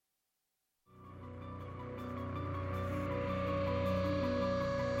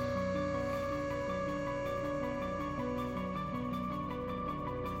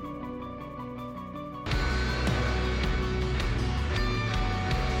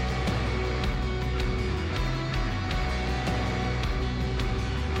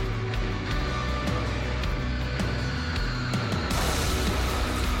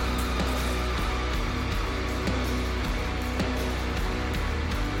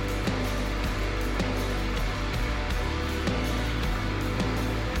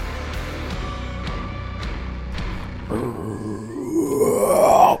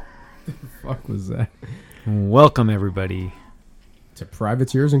welcome everybody to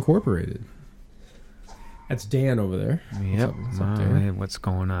Privateers Incorporated. That's Dan over there. Yep. What's up, Dan? What's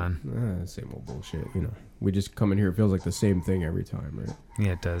going on? Same old bullshit, you know. We just come in here, it feels like the same thing every time, right?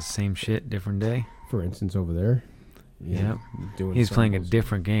 Yeah, it does. Same shit, different day. For instance, over there. Yep. He's playing a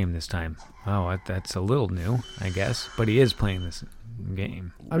different game this time. Oh, that's a little new, I guess. But he is playing this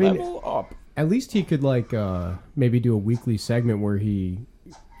game. I mean, Level up. At least he could, maybe do a weekly segment where he,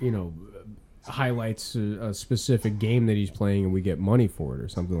 highlights a specific game that he's playing and we get money for it or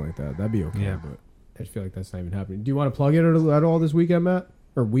something like that. That'd be okay, Yeah. But I just feel like that's not even happening. Do you want to plug it at all this weekend, Matt?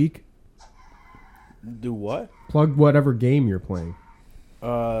 Or week? Do what? Plug whatever game you're playing.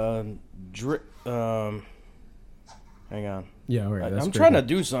 Hang on. Yeah, all right. I'm trying to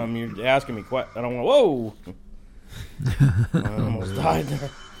do something. You're asking me I don't want. Whoa! I almost died there.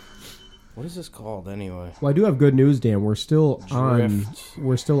 What is this called anyway? Well, I do have good news, Dan. We're still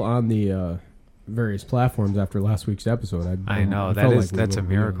Drift. on the various platforms after last week's episode. I know. That's a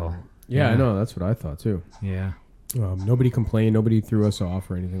miracle. Yeah, I know. That's what I thought too. Yeah. Nobody complained. Nobody threw us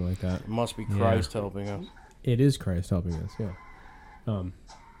off or anything like that. It must be Christ helping us. It is Christ helping us. Yeah.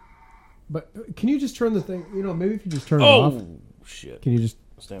 But can you just turn the thing? Maybe if you just turn it off. Oh shit! Can you just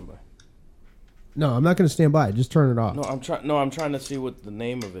stand by? No, I'm not going to stand by. Just turn it off. No, I'm trying to see what the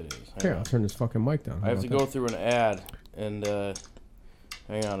name of it is. Here, I'll turn this fucking mic down. I have to go through an ad and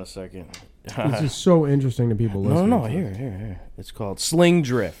hang on a second. This is so interesting to people listening. No, here. It's called Sling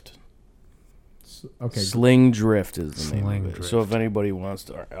Drift. Okay. Sling Drift is the name Sling of it. Drift. So if anybody wants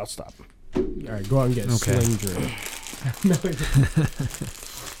to, all right, I'll stop. All right, go out and get Okay. Sling Drift.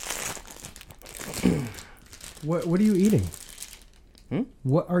 What are you eating?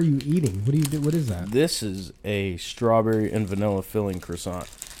 What are you eating? What do you do? What is that? This is a strawberry and vanilla filling croissant.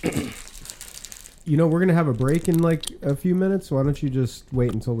 We're going to have a break in a few minutes. Why don't you just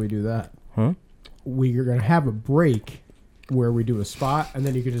wait until we do that? Huh? We're going to have a break where we do a spot, and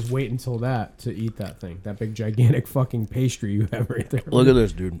then you can just wait until that to eat that thing. That big, gigantic fucking pastry you have right there. Look at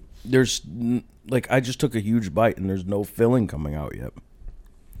this, dude. There's, I just took a huge bite, and there's no filling coming out yet.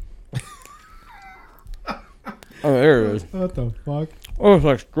 Oh, there it is. What the fuck? Oh, it's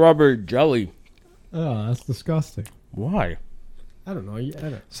like strawberry jelly. Oh, that's disgusting. Why? I don't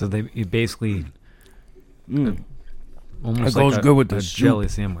know. So you basically almost That like goes good with a the jelly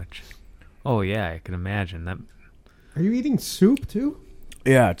sandwich. Oh yeah, I can imagine that. Are you eating soup too?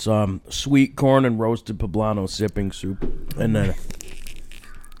 Yeah, it's sweet corn and roasted poblano sipping soup, and then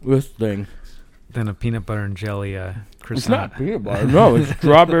this thing. Then a peanut butter and jelly It's croissant. not peanut butter. No, it's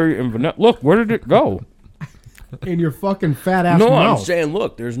strawberry and vanilla. Look, where did it go? In your fucking fat ass No, mouth. I'm saying,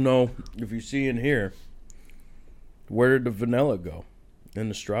 look, there's no. If you see in here, where did the vanilla go?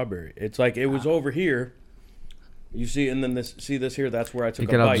 And the strawberry. It's like it was over here. You see, and then this here. That's where I took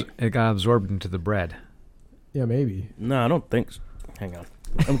a bite. It got absorbed into the bread. Yeah, maybe. No, I don't think so. Hang on,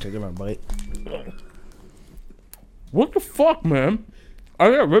 I'm taking my bite. What the fuck, man?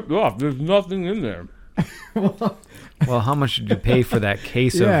 I got ripped off. There's nothing in there. Well, how much did you pay for that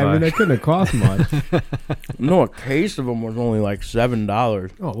case of? Yeah, I mean, that couldn't have cost much. No, a case of them was only like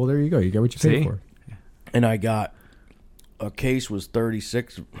 $7. Oh, well, there you go. You get what you paid See? for. And I got a case was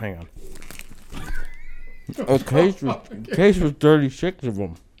 36. Hang on. A case was 36 of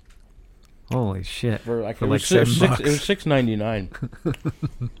them Holy shit! for like For it like was six, $7. it was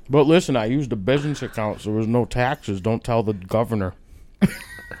 $6.99. But listen, I used a business account, so there was no taxes. Don't tell the governor.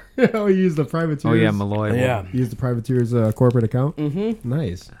 Oh, you used the privateers. Oh yeah, Malloy. Yeah. You used the privateers corporate account? Mm-hmm.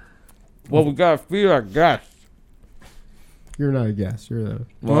 Nice. Well, we gotta feed our guests. You're not a guest. You're the.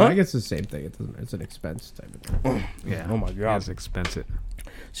 Well, What? I guess it's the same thing. It's an expense type of thing. Yeah. Oh my God. It's expensive.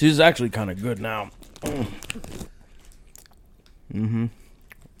 See, this is actually kind of good now. Mm-hmm.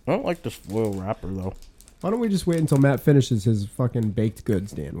 I don't like this foil wrapper though. Why don't we just wait until Matt finishes his fucking baked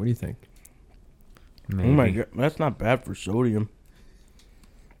goods, Dan? What do you think? Maybe. Oh my God, that's not bad for sodium.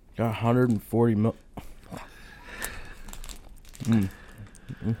 Got 140 mil.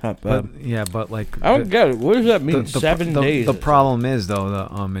 Not bad. But like I don't get it. What does that mean? 7 days. The problem is though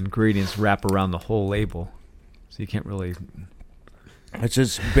the ingredients wrap around the whole label, so you can't really. It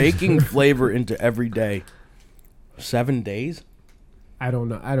says baking flavor into every day. 7 days? I don't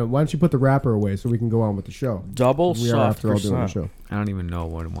know. Why don't you put the wrapper away so we can go on with the show? Double We are, soft after all, doing the croissant. show. I don't even know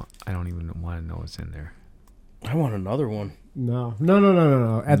what I want. I don't even want to know what's in there. I want another one. No.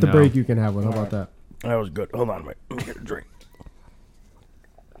 At the No. break, you can have one. How about that? That was good. Hold on, wait. Let me get a drink.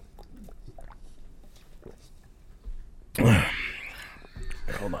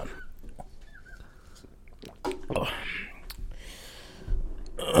 Hold on.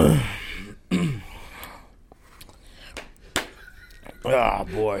 Ah,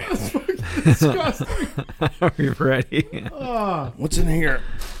 boy. disgusting. Are you ready? What's in here?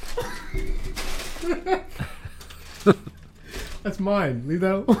 That's mine. Leave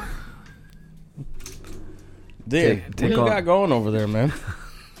that alone. Dude, what do you got going over there, man?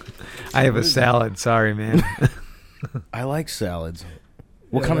 I have a salad. Sorry, man. I like salads.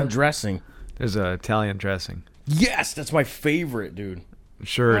 What kind of dressing? There's an Italian dressing. Yes, that's my favorite, dude.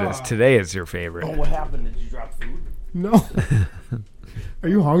 Sure it is. Today is your favorite. Oh, what happened? Did you drop food? No. Are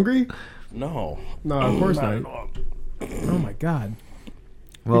you hungry? No. No, of course Not not. at all. Oh my god.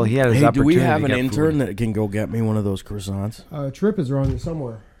 Well, he had his Hey, do opportunity we have to an get intern food. that can go get me one of those croissants? Trip is around here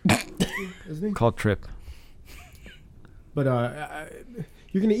somewhere, isn't he? Called Trip. But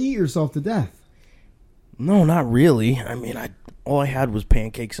you're gonna eat yourself to death. No, not really. I mean, all I had was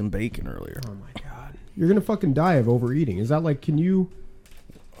pancakes and bacon earlier. Oh my god. You're gonna fucking die of overeating. Is that like? Can you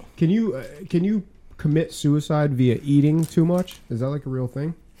commit suicide via eating too much? Is that like a real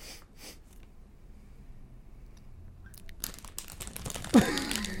thing?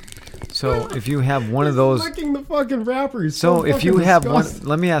 So if you have one of those, licking the fucking wrapper. He's so if you fucking have disgusting. one,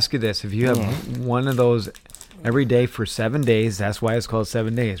 let me ask you this: if you have one of those every day for 7 days, that's why it's called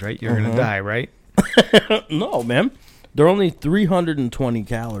 7 days, right? You're gonna die, right? No, man. They're only 320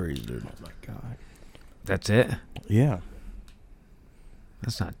 calories, dude. Oh my god. That's it. Yeah.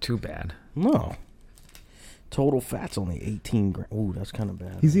 That's not too bad. No. Total fat's only 18 grams. Ooh, that's kind of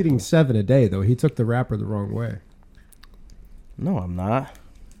bad. He's eating 7 a day though. He took the wrapper the wrong way. No, I'm not.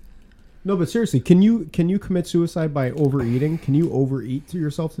 No, but seriously, can you commit suicide by overeating? Can you overeat to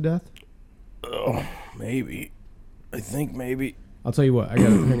yourself to death? Oh, maybe. I think maybe. I'll tell you what. I got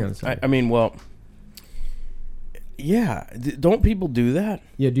to hang on a second. I mean, well, yeah. Don't people do that?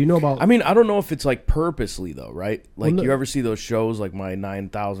 Yeah. Do you know about? I mean, I don't know if it's like purposely though, right? Like, no. you ever see those shows like My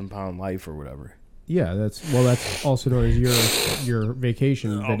 9,000-Pound Life or whatever? Yeah, that's also known as your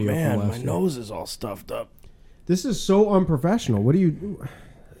vacation Oh video. man, from my last nose is all stuffed up. This is so unprofessional. What do you?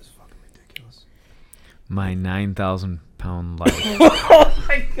 This is fucking ridiculous. My 9,000-pound life. Oh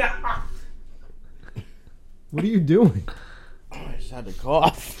my god! What are you doing? I just had to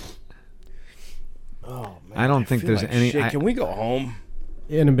cough. Oh man, I don't think feel there's like any. shit. Can we go home?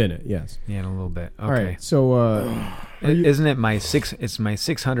 In a minute, yes. Yeah, in a little bit. Okay. All right. So, Isn't it It's my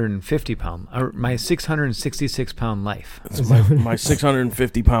 650 pound or my 666 pound life? It's my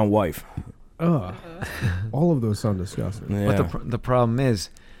 650-pound wife. all of those sound disgusting. Yeah. But the problem is,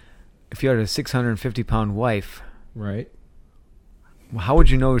 if you had a 650 pound wife, Right? how would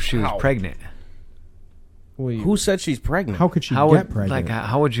you know if she was How? pregnant? Well, Who said she's pregnant? How could she How get would pregnant?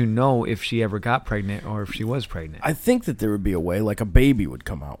 how would you know if she ever got pregnant or if she was pregnant? I think that there would be a way, like a baby would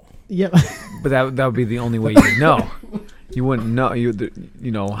come out. yeah. But that would be the only way you would know. You wouldn't know. You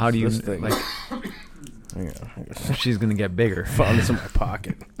know, how do you This thing. like? Yeah, I guess. She's gonna get bigger. Found this in my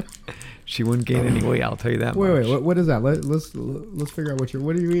pocket. She wouldn't gain any weight. I'll tell you that. Wait. much. What is that? Let's figure out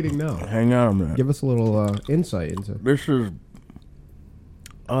what are you eating now? Hang on a minute. Give us a little insight into. This is.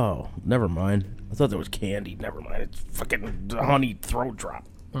 Oh, never mind. I thought there was candy. Never mind. It's fucking honey throat drop.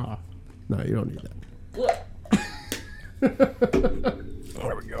 No, you don't need that.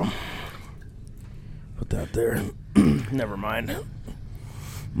 There we go. Put that there. Never mind.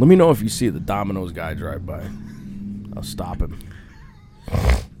 Let me know if you see the Domino's guy drive by. I'll stop him.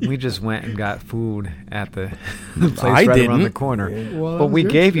 We just went and got food at the place I right around the didn't. corner. Well, that But was we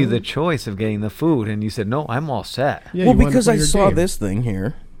your gave you choice. the choice of getting the food, and you said, no, I'm all set. Yeah, Well, you wanted to because play I your saw game. this thing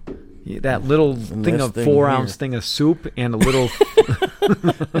here. That little thing this of thing 4-ounce here. thing of soup and a little.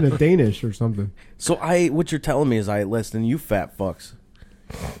 in a Danish or something. So what you're telling me is I ate less than you fat fucks.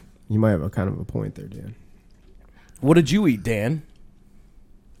 You might have a kind of a point there, Dan. What did you eat, Dan?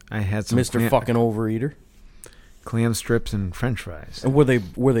 I had some Mr. fucking overeater. clam strips and French fries. And were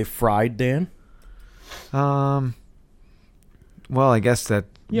they fried, Dan? Well, I guess that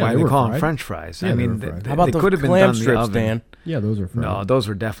Yeah, why they they were call them fried. French fries. Yeah, I they mean, were fried. How about they those could have been clam done in the strips, oven. Dan? Yeah, those are fried. No, those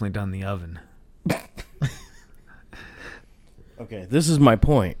were definitely done in the oven. Okay, this is my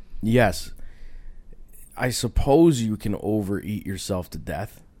point. Yes. I suppose you can overeat yourself to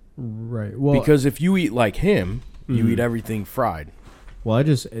death. Right. Well, Because if you eat like him, you eat everything fried. well, I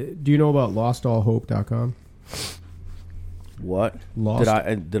just do you know about lostallhope.com? What? Lost.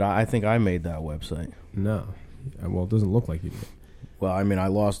 Did I think I made that website. No. Well, it doesn't look like you did. Well, I mean, I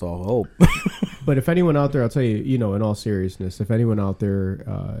lost all hope. But if anyone out there, I'll tell you, in all seriousness, if anyone out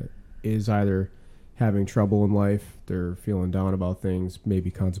there is either having trouble in life, they're feeling down about things, maybe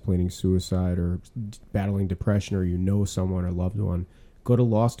contemplating suicide or battling depression, or someone or loved one, go to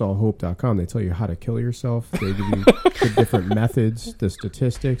lostallhope.com. They tell you how to kill yourself. They give you the different methods, the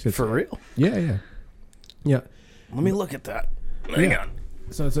statistics. It's, For real? Yeah. Let me look at that. Hang on.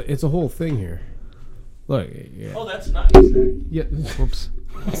 So it's a whole thing here. Look. Yeah. Oh, that's nice. Yeah. Whoops.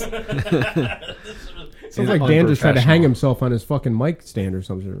 Sounds like Dan just tried to hang himself on his fucking mic stand or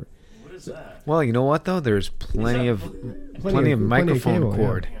something. What is that? Well, you know what though? There's plenty of microphone cable,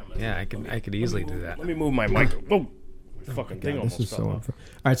 cord. Yeah, I could easily do that. Let me move my mic. Oh, fucking thing God, almost this is fell so off. unfair.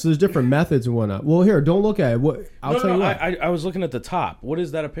 All right, so there's different methods and whatnot. Well, here, don't look at it. I'll tell you what. I was looking at the top. What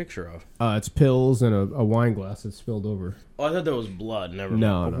is that a picture of? It's pills and a wine glass that's spilled over. Oh, I thought that was blood. Never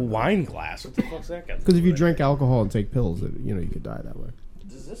No, mind. no, A wine glass. What the fuck's that got? Because if you drink alcohol and take pills, you could die that way.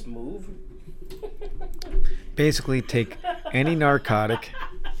 Does this move? Basically, take any narcotic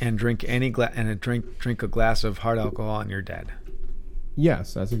and drink drink a glass of hard alcohol and you're dead.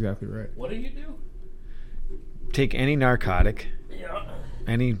 Yes, that's exactly right. What do you do? Take any narcotic, Yeah.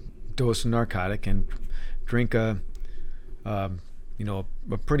 any dose of narcotic, and drink a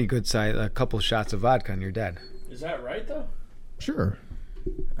pretty good size, a couple shots of vodka, and you're dead. Is that right though? Sure.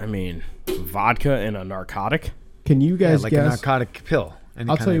 I mean, vodka and a narcotic. Can you guys like guess? a narcotic pill. Any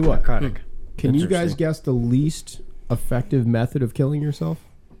I'll kind tell you of what. Narcotic. Can you guys Interesting. guess the least effective method of killing yourself?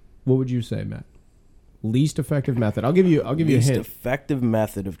 What would you say, Matt? Least effective method. I'll give you a Least hint. effective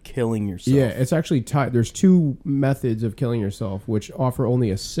method of killing yourself. Yeah, it's actually tied. There's two methods of killing yourself, which offer only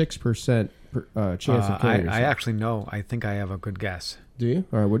a 6% chance of killing yourself. I actually know. I think I have a good guess. Do you?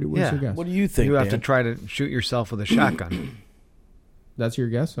 All right. What's Yeah. your guess? What do you think? You have Dan? to try to shoot yourself with a shotgun. That's your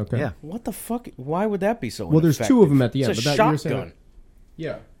guess. Okay. Yeah. What the fuck? Why would that be so? Well, there's two of them at the end. It's a but that, you're saying shotgun.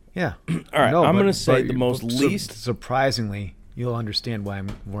 yeah. Yeah. All right, No, I'm but- going to say but the you- most su- least. Surprisingly, you'll understand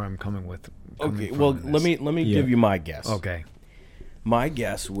where I'm coming with. Okay, from well, in let this. me Yeah. give you my guess. Okay. My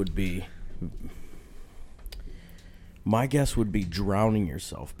guess would be drowning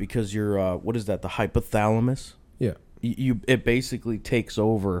yourself because you're what is that? The hypothalamus. Yeah. It basically takes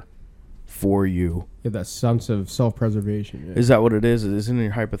over for you. Yeah. That sense of self-preservation. Yeah. Is that what it is? Isn't it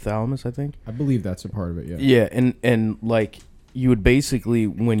your hypothalamus? I think. I believe that's a part of it. Yeah. Yeah, and like you would basically,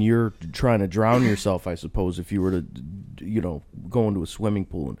 when you're trying to drown yourself, I suppose, if you were to, go into a swimming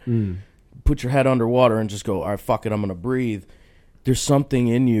pool and put your head underwater and just go, all right, fuck it, I'm gonna breathe. There's something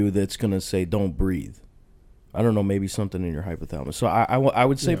in you that's gonna say, don't breathe. I don't know, maybe something in your hypothalamus. So I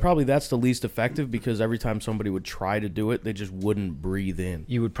would say probably that's the least effective because every time somebody would try to do it, they just wouldn't breathe in.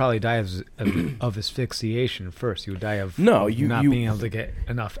 You would probably die of asphyxiation first. You would die of No, not you- being able to get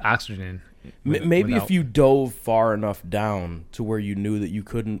enough oxygen. Maybe without- if you dove far enough down to where you knew that you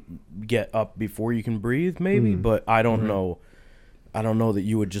couldn't get up before you can breathe, maybe. But I don't know. I don't know that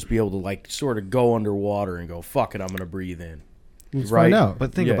you would just be able to like sort of go underwater and go, "Fuck it, I'm gonna breathe in." Let's Right. find out.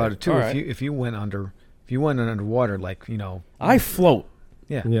 But think Yeah, about it too. all If right. you went underwater, like I float.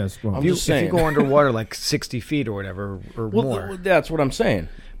 yeah. Yes. Well, I'm If you, just if you saying. go underwater like 60 feet or whatever or more, Well, that's what I'm saying.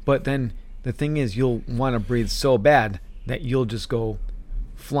 but then the thing is, you'll want to breathe so bad that you'll just go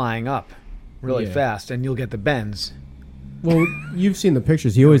flying up really Yeah. fast, and you'll get the bends. well, you've seen the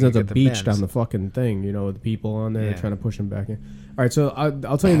pictures. He always you ends up get the beached bends. on the fucking thing. With the people on there Yeah. trying to push him back in. All right. So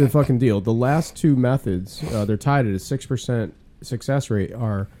I'll tell you the fucking deal. The last two methods, they're tied at a 6% success rate.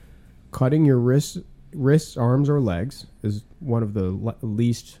 Are cutting your wrists, arms, or legs is one of the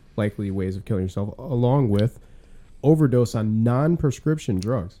least likely ways of killing yourself, along with overdose on non-prescription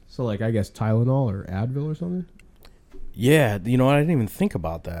drugs. So, like, I guess Tylenol or Advil or something, Yeah, I didn't even think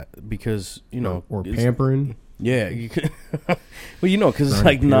about that because or it's- Pampering. Yeah, you could. Well, because it's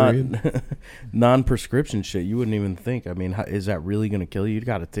During like period. non-prescription shit. You wouldn't even think. I mean, is that really going to kill you? You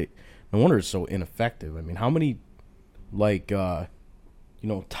got to take. No wonder it's so ineffective. I mean, how many, like,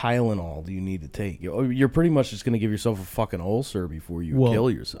 Tylenol do you need to take? You're pretty much just going to give yourself a fucking ulcer before you Well, kill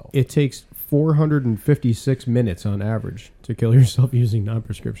yourself. It takes 456 minutes on average to kill yourself using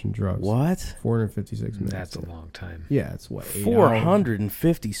non-prescription drugs. What? 456 minutes. That's a long time. Yeah, it's what, 8 hours?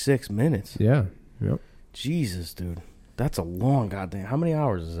 456 minutes. Yeah. Yep. Jesus, dude, that's a long goddamn. How many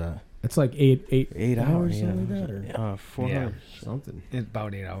hours is that? It's like 8 8 hours, something like that, or 400. something. It's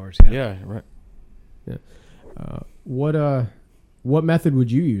about 8 hours. Yeah, right. What method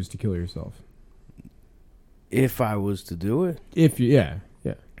would you use to kill yourself? If I was to do it, Yeah.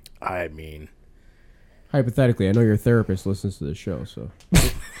 I mean, Hypothetically, I know your therapist listens to this show, so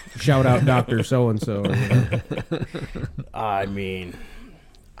shout out Dr. So-and-so. I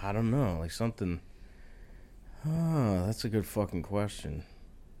don't know, like something. Oh, that's a good fucking question.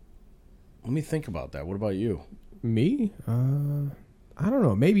 Let me think about that. What about you? Me? I don't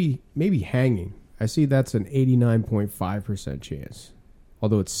know. Maybe hanging. I see that's an 89.5% chance.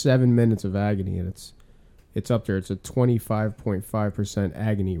 Although it's 7 minutes of agony, and it's up there. It's a 25.5%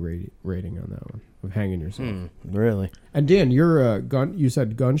 agony rating on that one of hanging yourself. Really? And Dan, you're a gun. You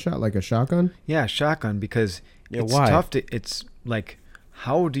said gunshot, like a shotgun. Yeah, shotgun, because Yeah, it's why? tough to. It's like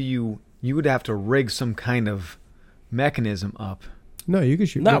how do you would have to rig some kind of mechanism up. No, you can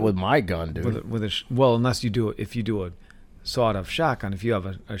shoot. Not with my gun, dude. Well, unless you do it, if you do a sawed-off shotgun, if you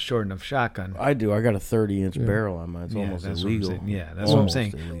have a short enough shotgun. I do. I got a 30-inch barrel on mine. It's almost illegal. That's what I'm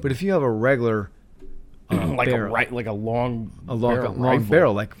saying. Illegal. But if you have a regular barrel, like a long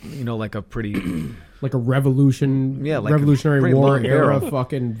barrel, like like a pretty like a Revolutionary War era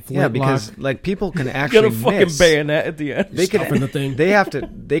fucking flintlock. Yeah, because like people can actually get a fucking bayonet at the end. They can the thing.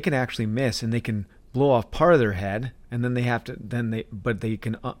 They can actually miss, and they can blow off part of their head, and then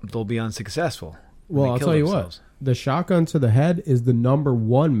they'll be unsuccessful. Well, I'll tell you what, the shotgun to the head is the number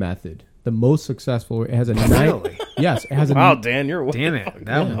one method, the most successful. It has a really? Yes, it has a wow, Dan, you're way damn it,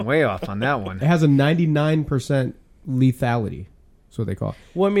 that one way off on that one. It has a 99% lethality. That's what they call it.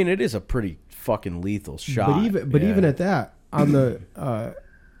 Well, I mean, it is a pretty fucking lethal shot. But even at that, on the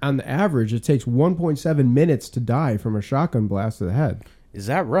average, it takes 1.7 minutes to die from a shotgun blast to the head. Is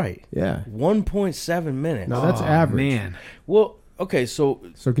that right? Yeah, 1.7 minutes. No, that's average. Man, well, okay, so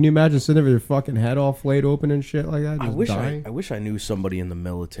can you imagine sitting there with your fucking head all flayed open and shit like that? I wish I knew somebody in the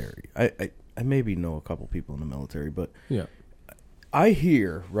military. I maybe know a couple people in the military, but yeah, I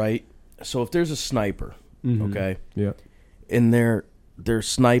hear right. So if there's a sniper, okay, yeah, and they're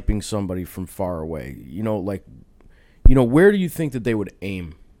sniping somebody from far away, where do you think that they would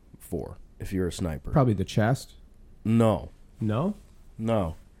aim for if you're a sniper? Probably the chest. No.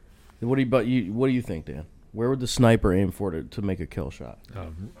 What do you think, Dan? Where would the sniper aim for to make a kill shot?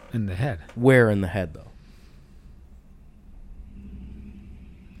 In the head. Where in the head, though?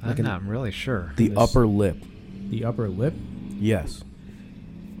 I'm not really sure. The upper lip. The upper lip? Yes.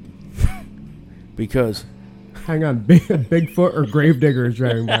 Because... Hang on, Bigfoot or Gravedigger is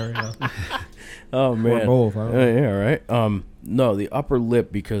driving by right now. Oh, man. Or both. Yeah, right. No, the upper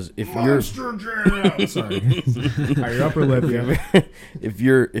lip, because if you're... Sorry. Your upper lip, yeah.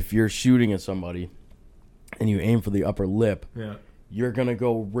 If you're shooting at somebody and you aim for the upper lip, yeah, you're going to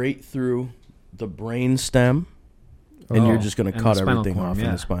go right through the brain stem, and you're just going to cut everything off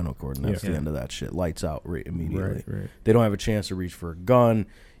in the spinal cord, and that's the end of that shit. Lights out right immediately. Right. They don't have a chance to reach for a gun.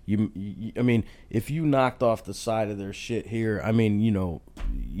 I mean, if you knocked off the side of their shit here, I mean,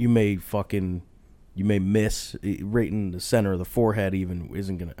 you may miss right in the center of the forehead. Even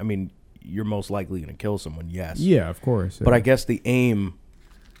isn't gonna. I mean, you're most likely gonna kill someone. Yes. Yeah, of course. Yeah. But I guess the aim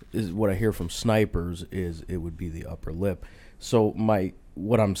is what I hear from snipers is it would be the upper lip. So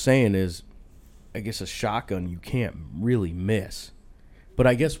what I'm saying is, I guess a shotgun you can't really miss. But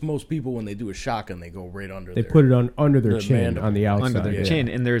I guess most people, when they do a shotgun, they go right under. They put it under their chin, mandible. on the outside. Under their chin,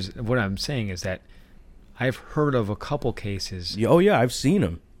 and what I'm saying is that I've heard of a couple cases. Oh yeah, I've seen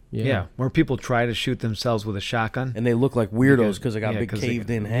them. Yeah, where people try to shoot themselves with a shotgun, and they look like weirdos because they got a big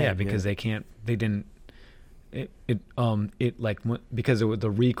caved-in head. Yeah, because they can't. They didn't. Because the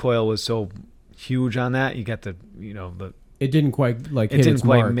recoil was so huge on that. You got the. It didn't quite hit its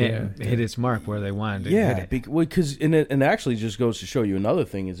mark where they wanted to hit it. Because it actually just goes to show you another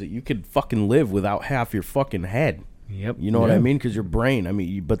thing is that you could fucking live without half your fucking head. Yep. You know what I mean? Because your brain. I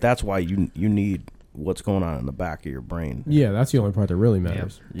mean, but that's why you need what's going on in the back of your brain. Yeah, that's the only part that really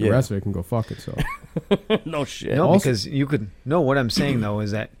matters. Yep. The rest of it can go fuck itself. No shit. No, because you could. No, what I'm saying though is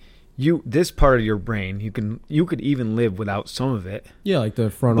that this part of your brain, you could even live without some of it. Yeah, like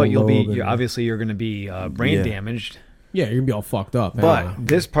the frontal lobe. But obviously you're going to be brain damaged. Yeah, you're going to be all fucked up. But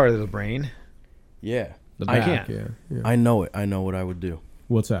this part of the brain, the back, I can't. Yeah. I know it. I know what I would do.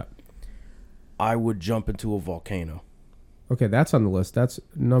 What's that? I would jump into a volcano. Okay, that's on the list. That's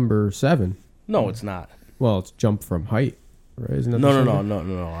number 7. No, it's not. Well, it's jump from height, right? Isn't that No.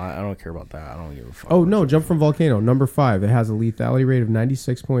 I don't care about that. I don't give a fuck. Oh, no, jump from volcano. Number 5. It has a lethality rate of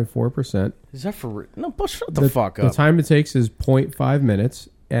 96.4%. Is that for real? No, but shut the fuck up. The time it takes is 0.5 minutes,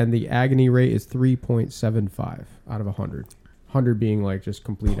 and the agony rate is 3.75 out of 100. 100 being like just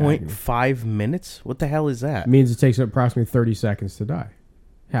complete agony. 0.5 minutes? What the hell is that? It means it takes approximately 30 seconds to die.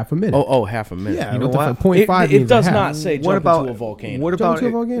 Half a minute. Oh, half a minute. Yeah, you know what? 0.5 it does not say jump into a volcano. What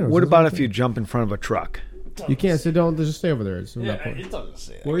about if you jump in front of a truck? You can't sit down. Just stay over there. It doesn't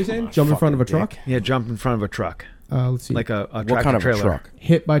say that. What were you saying? Jump in front of a truck? Yeah, jump in front of a truck. Let's see. Like a tractor what kind of trailer. A truck?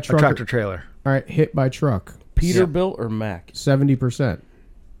 Hit by truck. A tractor trailer. All right, hit by truck. Peterbilt or Mack? 70%.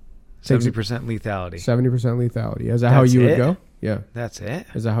 70% lethality. 70% lethality. Is that how you would go? Yeah. That's it?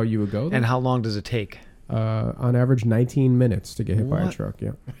 Is that how you would go? And how long does it take? on average 19 minutes to get hit by a truck.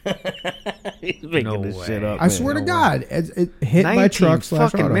 Yeah, He's making this shit up. I swear to God, it hit by truck /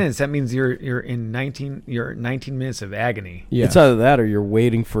 fucking auto. minutes. That means you're in 19 minutes of agony. Yeah, It's either that or you're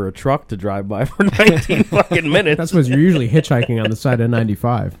waiting for a truck to drive by for 19 fucking minutes. that's because you're usually hitchhiking on the side of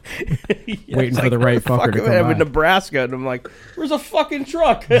 95, waiting for the right fucker to come I'm by. in Nebraska, and I'm like, "Where's a fucking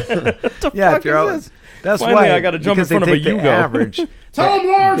truck?" What the Yeah, fuck if you're is this? That's Finally, why I got to jump in because they front of a take the Yugo. average. Tell him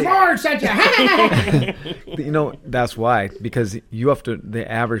Lawrence Lawrence sent you. You know, that's why, because you have to. The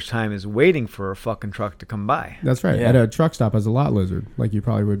average time is waiting for a fucking truck to come by. That's right. Yeah. At a truck stop as a lot lizard, like you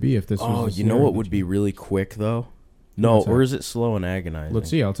probably would be if this was. Oh, the you know scenario what that would you- be really quick though? No, What's that? or is it slow and agonizing? Let's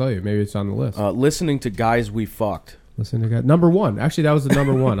see. I'll tell you. Maybe it's on the list. Listening to Guys We Fucked. Listen to God. Number one. Actually, that was the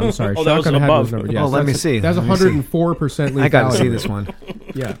number one. I'm sorry. Oh, that was Shotgun Head above. number. Oh, let me see. That's Let me see. 104% lethality. I got to see this one.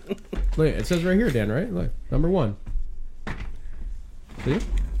 Yeah. Look, it says right here, Dan. Right? Look, number one. See?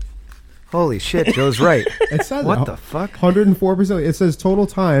 Holy shit, Joe's right. It says What the fuck? 104%. It says total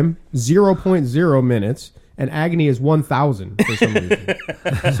time 0.0 minutes, and agony is 1,000 for some reason.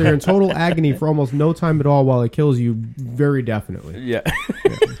 So you're in total agony for almost no time at all, while it kills you very definitely. Yeah.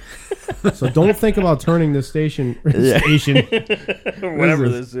 So don't think about turning this station Whatever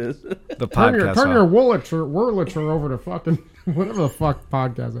this this is. The podcast. turn your off. Wurlitzer over to fucking whatever the fuck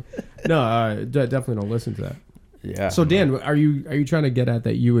podcast. No, definitely don't listen to that. Yeah. So Dan, are you trying to get at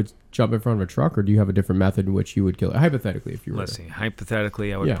that you would jump in front of a truck, or do you have a different method in which you would kill it? Hypothetically, if you were. Let's see.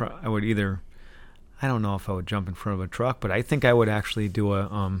 Hypothetically, I would. Yeah. I would either. I don't know if I would jump in front of a truck, but I think I would actually do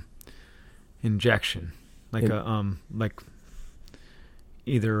a injection, like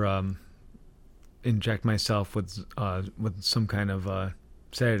either inject myself with some kind of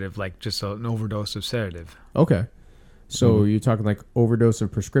sedative, like just an overdose of sedative. Okay. So you're talking like overdose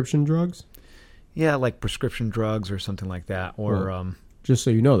of prescription drugs? Yeah, like prescription drugs or something like that, or Well, Just so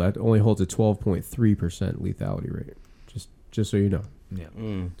you know, that only holds a 12.3% lethality rate. Just so you know, yeah.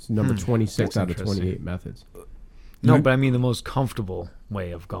 it's number 26 That's out of interesting. 28 methods. No, but I mean the most comfortable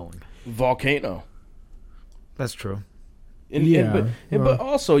way of going. Volcano. That's true. But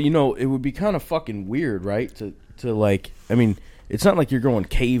also, you know, it would be kind of fucking weird, right? To like, I mean, it's not like you're going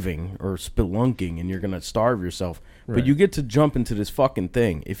caving or spelunking and you're gonna starve yourself. Right. But you get to jump into this fucking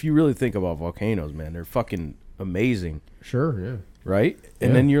thing. If you really think about volcanoes, man, they're fucking amazing, Sure, yeah. right?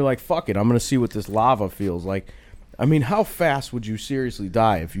 And Yeah. then you're like, fuck it, I'm gonna see what this lava feels like. I mean, how fast would you seriously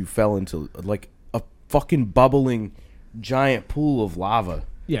die if you fell into like a fucking bubbling giant pool of lava?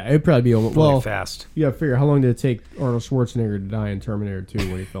 Yeah, it'd probably be almost, Really well. fast. You gotta figure how long did it take Arnold Schwarzenegger to die in Terminator 2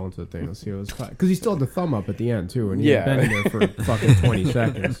 when he fell into the thing? Let's see, it was because he still had the thumb up at the end too, and he had Yeah. been in there for fucking 20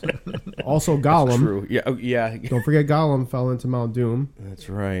 seconds. Also, Gollum. True. Yeah. Oh, yeah. Don't forget, Gollum fell into Mount Doom. That's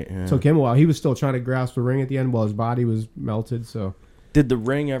right. Yeah. Took him a while. He was still trying to grasp the ring at the end while his body was melted. So, Did the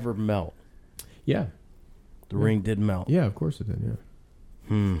ring ever melt? yeah, The ring did melt. yeah, of course it did.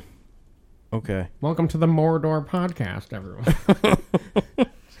 Yeah. Okay. Welcome to the Mordor podcast, everyone.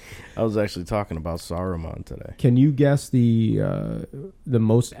 I was actually talking about Saruman today. Can you guess the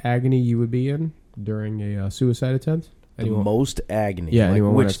most agony you would be in during a suicide attempt? The most agony. Yeah, Like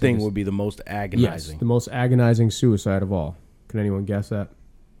anyone wanna which say thing this? would be the most Yes, agonizing? the most agonizing suicide of all. Can anyone guess that?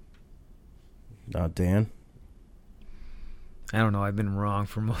 Dan? I don't know. I've been wrong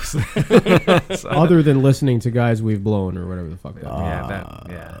for most of it. So, Other than listening to Guys We've Blown or whatever the fuck that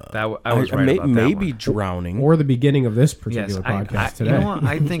I was right about that maybe one. drowning. or the beginning of this particular Yes, podcast you today. know what?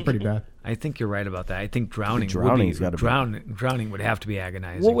 I think pretty bad. I think you're right about that. I think drowning Drowning's would gotta be, be- drowning would have to be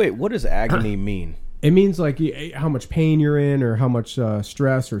agonizing. Well, wait. What does agony mean? It means like how much pain you're in, or how much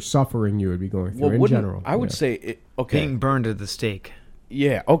stress or suffering you would be going through in general. I would Yeah. say it, okay. Being burned at the stake.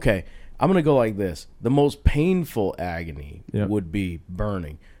 Yeah. Okay. I'm gonna go like this. The most painful agony Yeah. would be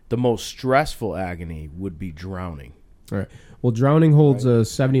burning. The most stressful agony would be drowning. All right. Well, drowning holds a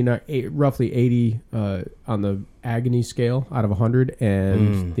 79, roughly 80 on the agony scale out of 100,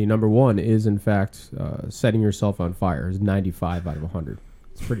 and the number one is in fact setting yourself on fire. Is 95 out of 100.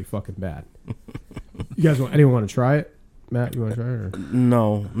 It's pretty fucking bad. You guys anyone want to try it? Matt, you want to try it? Or?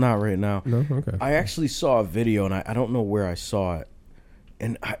 No, not right now. No, okay. I actually saw a video, and I don't know where I saw it.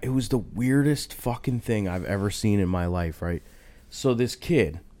 And it was the weirdest fucking thing I've ever seen in my life, right? So this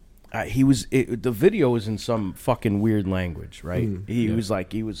kid, the video was in some fucking weird language, right? He was I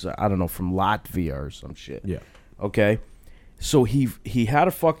don't know, from Latvia or some shit. Yeah. Okay? So he had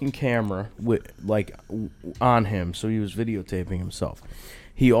a fucking camera on him, so he was videotaping himself.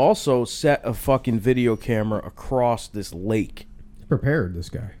 He also set a fucking video camera across this lake. Prepared, this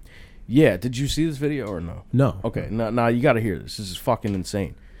guy. Yeah, did you see this video or no? No. Okay, now you got to hear this. This is fucking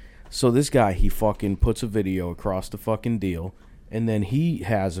insane. So this guy, he fucking puts a video across the fucking deal, and then he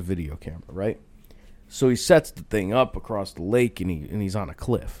has a video camera, right? So he sets the thing up across the lake, and he's on a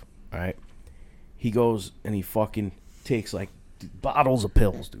cliff. All right. He goes and he fucking takes like bottles of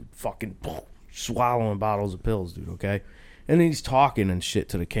pills, dude. Fucking swallowing bottles of pills, dude. Okay. And then he's talking and shit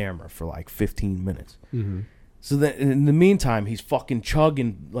to the camera for like 15 minutes. Mm-hmm. So then, in the meantime, he's fucking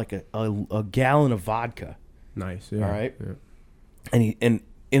chugging like a gallon of vodka. Nice. Yeah. All right. Yeah. And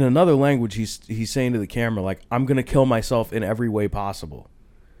in another language, he's saying to the camera like, "I'm gonna kill myself in every way possible."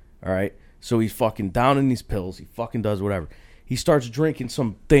 All right. So he's fucking down in these pills. He fucking does whatever. He starts drinking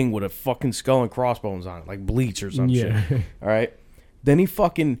some thing with a fucking skull and crossbones on it, like bleach or some shit. All right. Then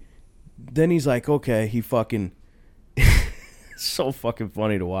he's like, okay, he fucking. So fucking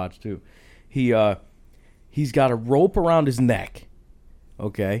funny to watch too. He's got a rope around his neck.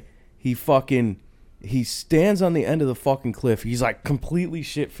 Okay. He stands on the end of the fucking cliff. He's like completely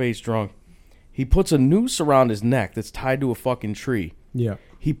shit-faced drunk. He puts a noose around his neck that's tied to a fucking tree. Yeah.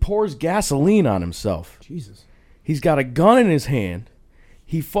 He pours gasoline on himself. Jesus. He's got a gun in his hand.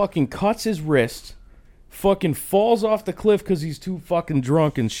 He fucking cuts his wrist. Fucking falls off the cliff because he's too fucking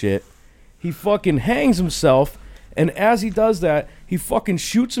drunk and shit. He fucking hangs himself. And as he does that, he fucking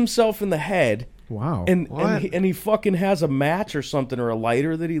shoots himself in the head. Wow. And he fucking has a match or something or a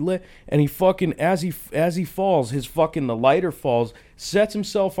lighter that he lit. And he fucking, as he falls, the lighter falls, sets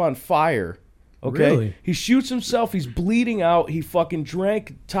himself on fire. Okay? Really? He shoots himself. He's bleeding out. He fucking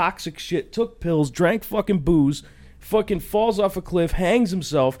drank toxic shit, took pills, drank fucking booze, fucking falls off a cliff, hangs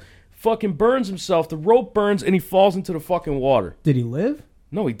himself, fucking burns himself. The rope burns, and he falls into the fucking water. Did he live?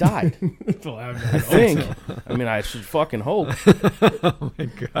 No, he died. I think. I mean, I should fucking hope. Oh my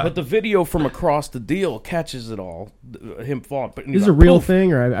god! But the video from across the deal catches it all. Him falling. But Is this a real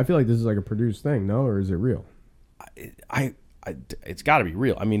thing, or I feel like this is like a produced thing? No, or is it real? It's got to be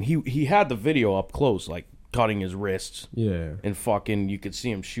real. I mean, he had the video up close, like cutting his wrists. Yeah. And fucking, you could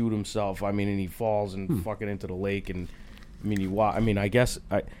see him shoot himself. I mean, and he falls and fucking into the lake. And I mean, I guess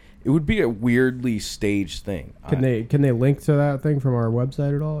it would be a weirdly staged thing. Can they link to that thing from our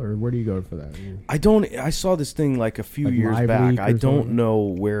website at all, or where do you go for that? I saw this thing like a few years back. I don't know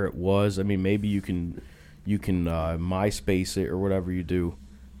where it was. I mean, maybe you can MySpace it or whatever you do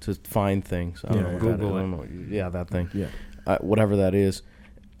to find things. I don't know. Google it. Yeah, that thing. Yeah. Whatever that is.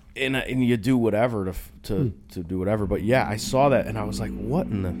 And you do whatever to do whatever. But yeah, I saw that and I was like, what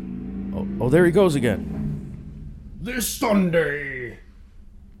in the... Oh, there he goes again. This Sunday.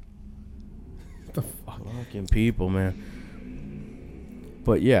 The fucking people, man.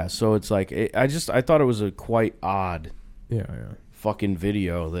 But yeah, so it's like I thought it was a quite odd fucking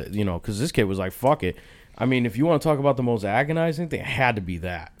video that, because this kid was like, fuck it. I mean, if you want to talk about the most agonizing thing, it had to be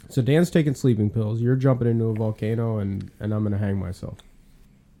that. So Dan's taking sleeping pills, you're jumping into a volcano, and I'm gonna hang myself.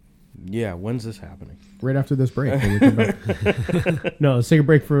 Yeah, when's this happening? Right after this break. When we come back. No, let's take a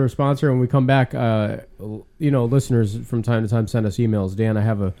break for a sponsor. When we come back, listeners from time to time send us emails. Dan, I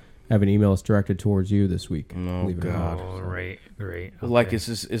have an email that's directed towards you this week. Oh God! Great. Okay. Like, is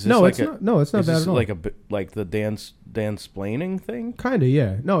this no? like it's not bad at all. Like the Dan-splaining thing? Kind of,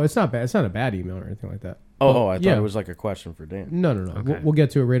 yeah. No, it's not bad. It's not a bad email or anything like that. Oh, I thought it was like a question for Dan. No. Okay. We'll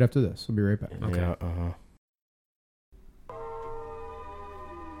get to it right after this. We'll be right back. Okay. Yeah.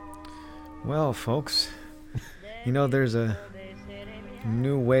 Well, folks, there's a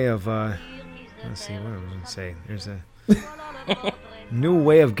new way of, let's see, what was I going to say? There's a new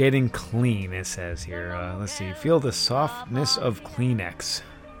way of getting clean, it says here. Let's see, feel the softness of Kleenex.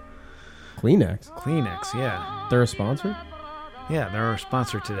 Kleenex, yeah. They're a sponsor? Yeah, they're our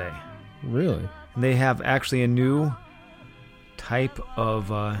sponsor today. Really? And they have actually a new type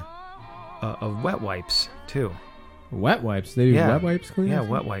of wet wipes, too. Wet wipes? They do wet wipes Kleenex? Yeah,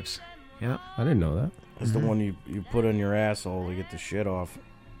 wet wipes. Yeah. I didn't know that. It's the one you put in your asshole to get the shit off.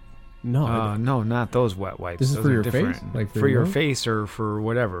 No. No, not those wet wipes. This is those for are your different. face? Like for your face or for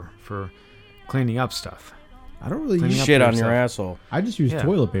whatever. For cleaning up stuff. I don't really use use shit on your asshole. I just use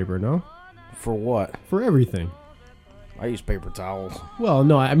toilet paper, no? For what? For everything. I use paper towels. Well,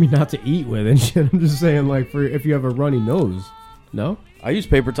 no, I mean not to eat with and shit. I'm just saying, like, for if you have a runny nose. No? I use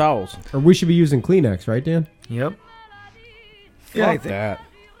paper towels. Or we should be using Kleenex, right, Dan? Yep. Fuck that.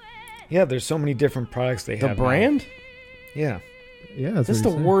 Yeah, there's so many different products they have. The brand? Yeah. Yeah, that's the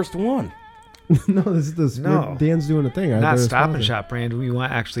worst one. No, this is No. Dan's doing a thing. Not Stop and Shop brand. We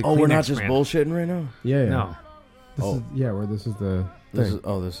want actually Kleenex we're not just brand. bullshitting right now? Yeah. No. This is the thing.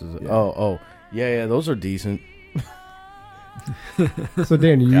 Yeah, those are decent. So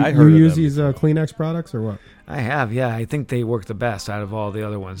Dan, you use these Kleenex products or what? I have, yeah. I think they work the best out of all the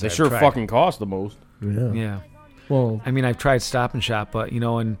other ones. They sure fucking cost the most. Yeah. Yeah. Well, I mean, I've tried Stop and Shop, but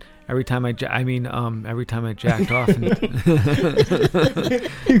and every time I jacked off, and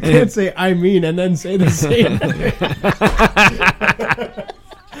you can't say "I mean" and then say the same.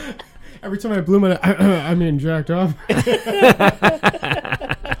 Every time I blew my, I mean, jacked off.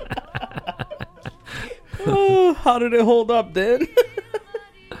 Oh, how did it hold up, Dan?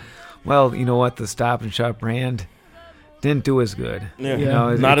 well, you know what? The Stop and Shop brand didn't do as good. Yeah, You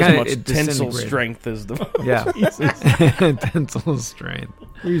know, not it as kinda- much it tensile disintegrated. strength as the. Yeah, tensile strength.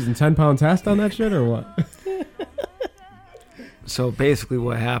 You're using 10-pound test on that shit or what? So basically,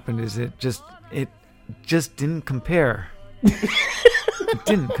 what happened is it just didn't compare. It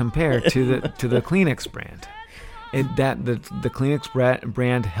didn't compare to the Kleenex brand. The Kleenex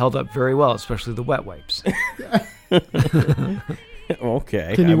brand held up very well, especially the wet wipes.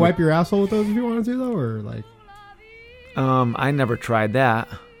 Okay. Can you wipe your asshole with those if you wanted to, though, or like? I never tried that.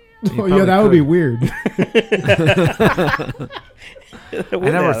 Oh yeah, that would be weird. I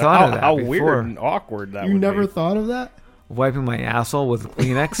never thought of that How before. weird and awkward that You would never be. thought of that? Wiping my asshole with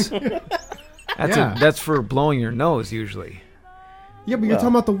Kleenex. Yeah. That's for blowing your nose usually. Yeah, but you're talking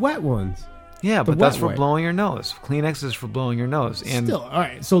about the wet ones. Yeah, The but that's wet for wipe. blowing your nose. Kleenex is for blowing your nose and Still, all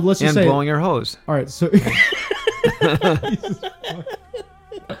right. So let's just and say, blowing your hose. all right. So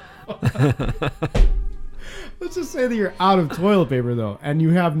let's just say that you're out of toilet paper though, and you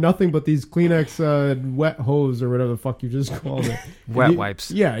have nothing but these Kleenex wet hose or whatever the fuck you just called it. Wet Do you-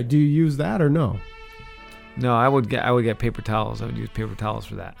 wipes. Yeah. Do you use that or no? No, I would get paper towels. I would use paper towels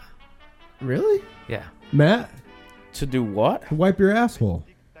for that. Really, Yeah. Matt? To do what? To wipe your asshole.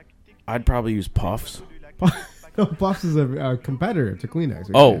 I'd probably use Puffs. No, Puffs is a competitor to Kleenex.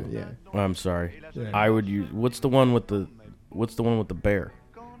 Oh. yeah. I'm sorry. Yeah. I would use. What's the one with the bear?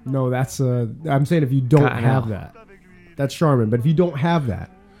 No, that's I'm saying if you don't Cotton have Out. that, that's Charmin. But if you don't have that,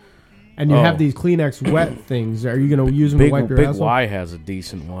 and you Oh. have these Kleenex wet things, are you going to use them to wipe your Big asshole? Y has a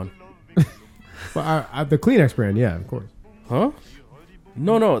decent one. Well, the Kleenex brand, yeah, of course. Huh?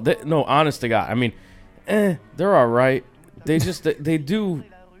 No. No. Honest to God, I mean, they're all right. They just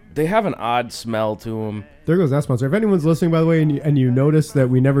they have an odd smell to them. There goes that sponsor. If anyone's listening, by the way, and you notice that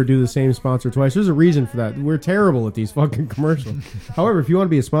we never do the same sponsor twice, there's a reason for that. We're terrible at these fucking commercials. However, if you want to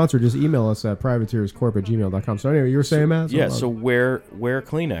be a sponsor, just email us at privateerscorp@gmail.com. So anyway, you were saying, Matt? Yeah. So wear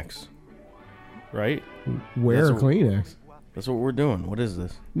Kleenex, right? wear that's what- Kleenex. That's what we're doing. What is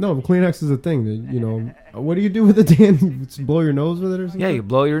this? No, Kleenex is a thing. That, what do you do with it, Dan? You blow your nose with it or something? Yeah, you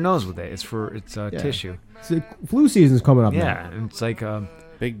blow your nose with it. It's Yeah. tissue. See, flu season's coming up now. Yeah, and it's like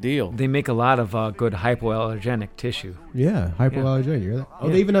Big deal. they make a lot of good hypoallergenic tissue. Yeah, hypoallergenic. You hear that? Oh,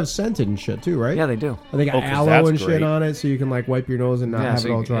 Yeah. they even have scented and shit too, right? Yeah, they do. They got 'cause aloe that's and shit great. on it, so you can like wipe your nose and not Yeah, have so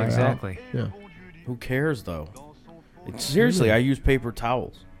it all you- dry exactly. out. Yeah. Who cares though? Seriously, I use paper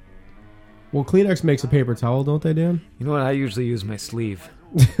towels. Well, Kleenex makes a paper towel, don't they, Dan? You know what? I usually use my sleeve.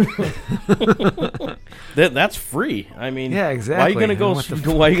 That's free. I mean, Yeah, Why are exactly. you gonna go? What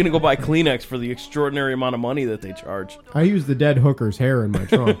the Why are you gonna go buy Kleenex for the extraordinary amount of money that they charge? I use the dead hooker's hair in my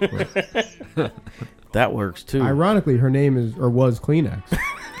trunk. but That works too. ironically, her name was Kleenex.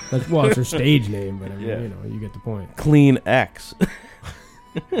 It's her stage name, but I mean, Yeah. you get the point. Clean X.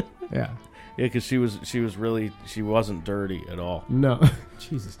 Yeah. Yeah, because she wasn't dirty at all. No,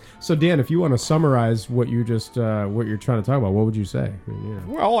 Jesus. So Dan, if you want to summarize what you just what you're trying to talk about, what would you say? I mean,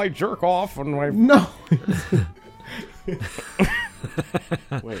 Well, I jerk off and I. No.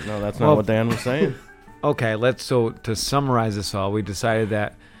 Wait, no, that's not Well- what Dan was saying. Okay, to summarize this all, we decided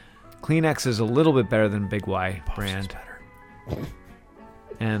that Kleenex is a little bit better than Big Y brand.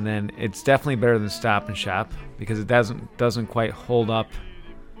 And then it's definitely better than Stop and Shop because it doesn't quite hold up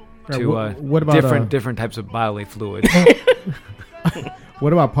to what about different types of bodily fluids.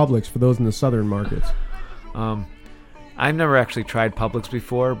 what about Publix for those in the southern markets? I've never actually tried Publix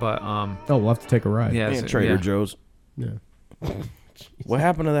before, but Oh, we'll have to take a ride. yeah, Yeah, Trader Joe's. Yeah. What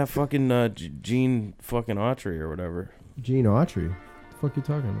happened to that fucking Gene fucking Autry or whatever? Gene Autry. What the fuck you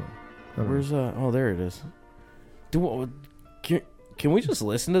talking about? I don't know. Where's Oh, there it is. Can we just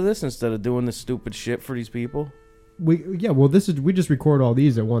listen to this instead of doing this stupid shit for these people? we just record all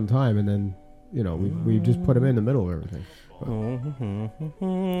these at one time and then we just put them in the middle of everything.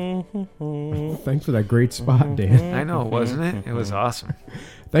 Thanks for that great spot, Dan. I know, wasn't it? It was awesome.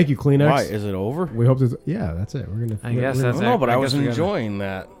 Thank you, Kleenex. Why is it over? We hope this. Yeah, that's it. We're gonna. I guess we're that's gonna, No, but I I guess was we gotta- enjoying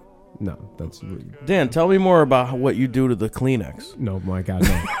that. no. That's Dan, tell me more about what you do to the Kleenex. no. My God,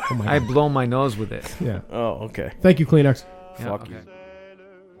 no. Oh my I God. blow my nose with it. Yeah. Oh, okay. Thank you, Kleenex. Yeah, Fuck okay. you.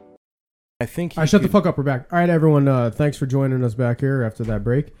 I think. I shut the fuck up. We're back. All right, everyone. Thanks for joining us back here after that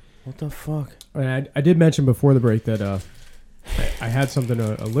break. What the fuck? And I did mention before the break that I had something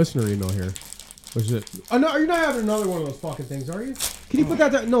a listener email here. Or is it? Oh, no, you're not having another one of those fucking things, are you? Can you put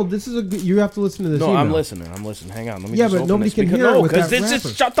that down? No, this is a good... You have to listen to this No, email. I'm listening. Hang on. Let me Yeah, just but open nobody this can because, hear it no, with because that this rapper.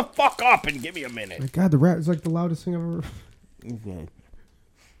 is... Shut the fuck up and give me a minute. My God, the rap is like the loudest thing I've ever... Okay.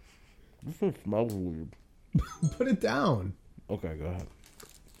 This one smells weird. Put it down. Okay, go ahead.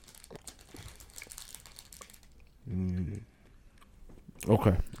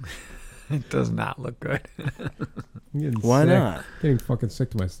 Okay. It does not look good. I'm getting Why sick. not? Getting fucking sick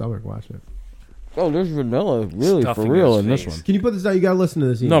to my stomach watching it. Oh, there's vanilla really Stuffing for real his in this face. one. Can you put this down? You gotta listen to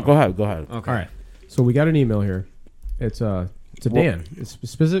this email. No, go ahead. Go ahead. Okay. All right. So we got an email here. It's a Dan. It's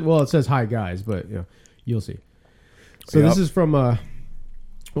specific. Well, it says hi guys, but you'll see. So Yep. this is from well,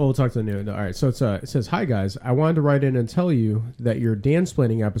 we'll talk to the new. All right. So it says hi guys. I wanted to write in and tell you that your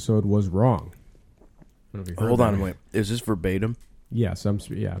dansplaining episode was wrong. I don't know if you heard Hold that. on, wait. Is this verbatim? Yes, I'm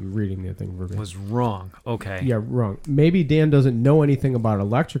reading the thing verbatim. Was wrong. Okay. Yeah, wrong. Maybe Dan doesn't know anything about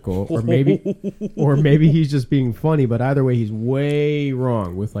electrical, or maybe he's just being funny. But either way, he's way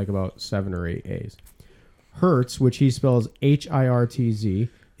wrong with like about 7 or 8 A's. Hertz, which he spells Hirtz,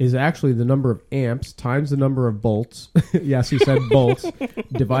 is actually the number of amps times the number of bolts. Yes, he said bolts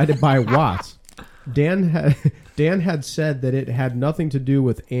divided by watts. Dan had said that it had nothing to do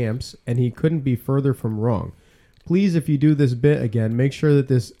with amps, and he couldn't be further from wrong. Please, if you do this bit again, make sure that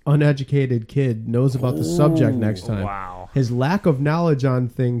this uneducated kid knows about the subject next time. Wow. His lack of knowledge on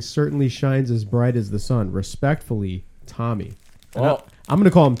things certainly shines as bright as the sun. Respectfully, Tommy. And Oh. I'm going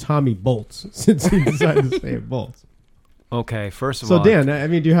to call him Tommy Bolts since he decided to say Bolts. Okay. First of So, all, Dan, I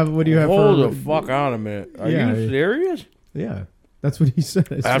mean, what do you have Hold for... the fuck on a minute. Are Yeah, you serious? Yeah, that's what he said.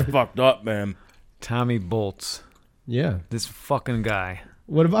 That's fucked up, man. Tommy Bolts. Yeah. This fucking guy.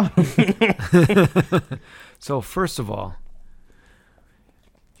 What about him? So first of all,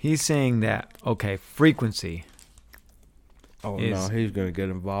 he's saying that frequency. Oh, Is- no, he's going to get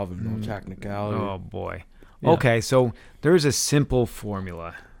involved in no technicality. Oh boy. Yeah. Okay, so there's a simple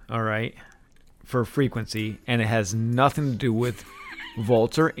formula, all right, for frequency, and it has nothing to do with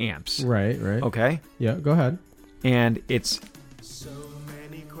volts or amps. Right. Okay, Yeah, go ahead. and it's.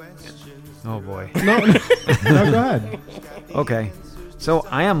 Oh boy. No, go ahead. Okay, so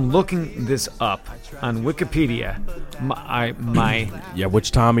I am looking this up on Wikipedia. My Yeah, which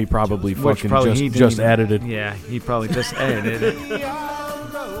Tommy probably which fucking probably he didn't just even- edited. Yeah, he probably just edited it.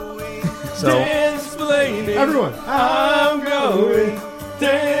 So Everyone. I'm going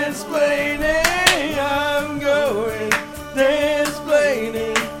dance-plaining. I'm going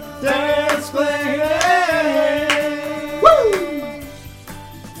dance-plaining. Dance-plaining. Woo!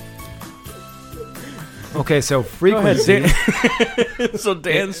 okay, so Go ahead, frequency. Dan. So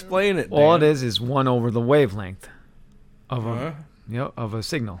dance-plain it, All it Dan. is 1 over the wavelength of a Huh? of a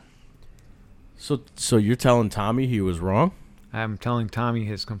signal. So you're telling Tommy he was wrong? I'm telling Tommy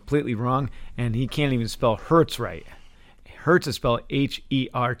he's completely wrong, and he can't even spell Hertz right. Hertz is spelled Hertz.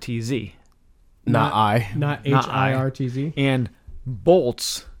 Not I. Not Not I. Hirtz. And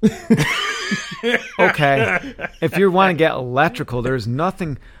bolts. Okay. If you want to get electrical, there's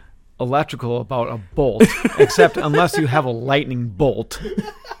nothing electrical about a bolt, except unless you have a lightning bolt.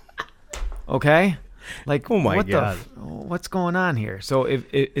 Okay? Like, Oh my what God. What's going on here? So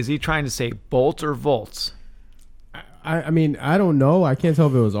is he trying to say bolts or volts? I mean, I don't know. I can't tell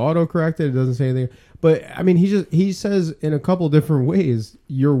if it was auto-corrected. It doesn't say anything. But, I mean, he says in a couple different ways,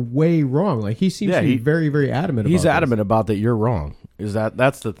 you're way wrong. Like, he seems to be very, very adamant about He's this. adamant about that you're wrong.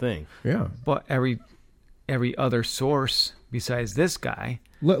 That's the thing. Yeah. But every other source besides this guy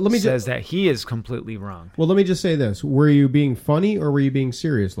Let me says that he is completely wrong. Well, let me just say this. Were you being funny or were you being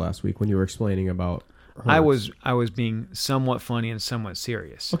serious last week when you were explaining about Hertz? I was being somewhat funny and somewhat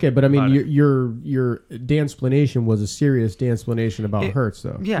serious. Okay, but I mean, about it. your dansplanation was a serious dansplanation about Hertz,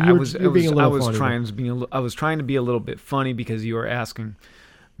 though. Yeah, You I were- was. you were being a I little was funny, trying to be. I was trying to be a little bit funny because you were asking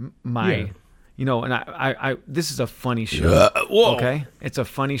my. Yeah. You know, and I this is a funny show. Whoa. Okay, it's a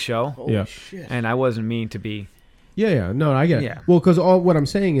funny show, Yeah. and I wasn't mean to be. Yeah. No, I get it. Yeah. Well, because all what I'm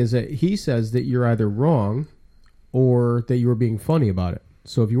saying is that he says that you're either wrong or that you were being funny about it.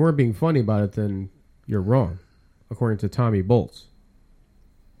 So if you weren't being funny about it, then you're wrong, according to Tommy Bolts.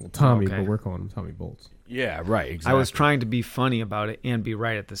 Well, Tommy, Okay. but we're calling him Tommy Bolts. Yeah, right. Exactly. I was trying to be funny about it and be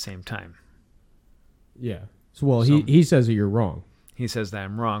right at the same time. Yeah. So, well, he says that you're wrong. He says that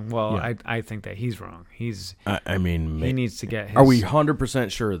I'm wrong. Well, Yeah. I think that he's wrong. I mean, He needs to get his. are we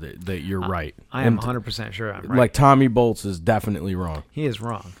 100% sure that you're right? I am And, 100% sure I'm right. Like Tommy Bolts is definitely wrong, he is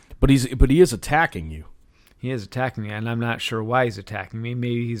wrong. but he is attacking you. He is attacking me, and I'm not sure why he's attacking me.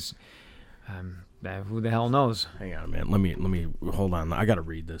 Maybe he's, who the hell knows? Hang on, man. Let me hold on. I got to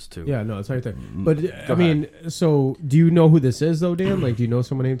read this too. Yeah, no, it's right there. But I mean, so do you know who this is, though, Dan? Like, do you know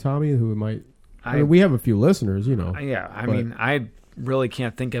someone named Tommy who might I mean, we have a few listeners, you know. I mean, I really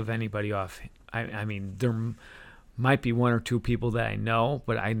can't think of anybody off. I mean, there might be one or two people that I know,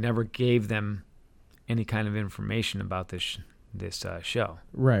 but I never gave them any kind of information about this show.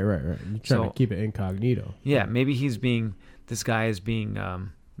 Right. You're trying to keep it incognito. Yeah, maybe this guy is being,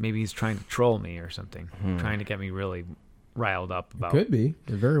 maybe he's trying to troll me or something, trying to get me really riled up about. Could be.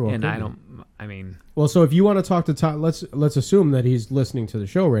 It very well. And could be. I mean. Well, so if you want to talk to Tom, let's assume that he's listening to the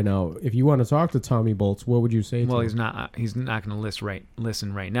show right now. If you want to talk to Tommy Bolts, what would you say? Well, to he's him? not. He's not going to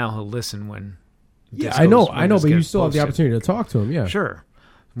listen right now. He'll listen when. Yeah, I know, but you still have the opportunity to talk to him. Yeah, sure.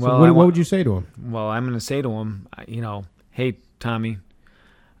 Well, so what would you say to him? Well, I'm going to say to him, hey, Tommy,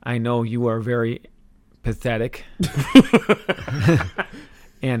 I know you are very pathetic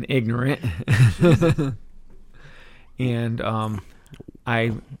and ignorant, and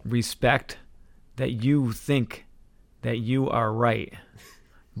I respect that you think that you are right,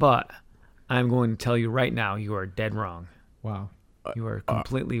 but I'm going to tell you right now, you are dead wrong. Wow. You are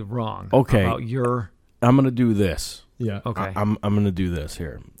completely wrong. Okay. About your. I'm gonna do this. Yeah. Okay. I'm gonna do this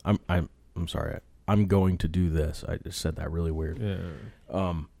here. I'm sorry. I'm going to do this. I just said that really weird.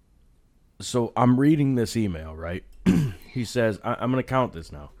 Yeah. So I'm reading this email, right? He says I'm gonna count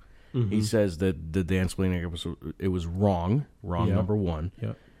this now. Mm-hmm. He says that the Dan Splanick episode, it was wrong. Wrong, number one.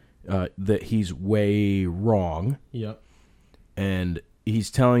 Yep. That he's way wrong. Yep. And he's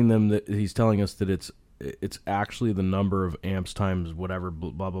telling us that it's actually the number of amps times whatever,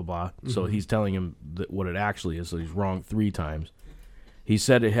 blah, blah, blah. Mm-hmm. So he's telling him that what it actually is, so he's wrong 3 times. He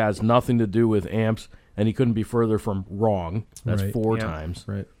said it has nothing to do with amps, and he couldn't be further from wrong. That's right. 4 times.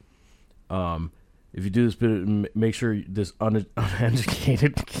 Right. If you do this bit, make sure this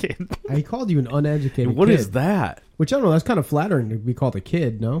uneducated kid... He called you an uneducated kid. What is that? Which, I don't know, that's kind of flattering to be called a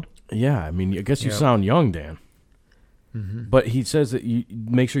kid, no? Yeah, I mean, I guess you sound young, Dan. Mm-hmm. But he says that you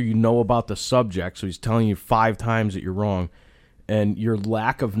make sure you know about the subject, so he's telling you 5 times that you're wrong, and your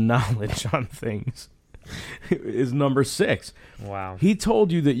lack of knowledge on things is number 6. Wow. He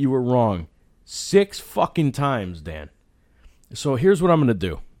told you that you were wrong 6 fucking times, Dan. So here's what I'm going to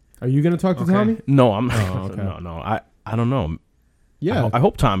do. Are you going to talk to Tommy? No, I'm Oh, okay. no. I don't know. Yeah. I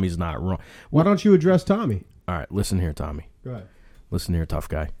hope Tommy's not wrong. Why don't you address Tommy? All right, listen here, Tommy. Go ahead. Listen here, tough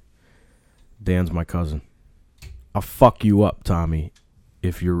guy. Dan's my cousin. I'll fuck you up, Tommy,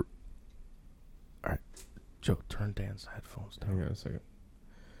 if you're... All right. Joe, turn Dan's headphones down. Hang on a second.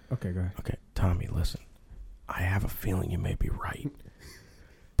 Okay, go ahead. Okay, Tommy, listen. I have a feeling you may be right.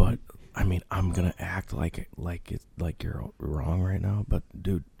 But, I mean, I'm going to act like you're wrong right now. But,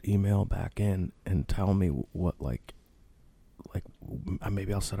 dude, email back in and tell me what,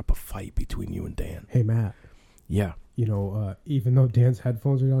 maybe I'll set up a fight between you and Dan. Hey, Matt. Yeah. You know, even though Dan's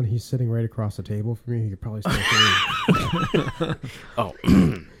headphones are on, he's sitting right across the table from me. He could probably still hear me. Oh,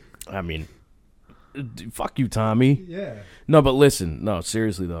 I mean, fuck you, Tommy. Yeah. No, but listen. No,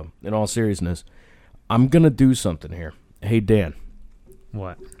 seriously, though. In all seriousness, I'm going to do something here. Hey, Dan.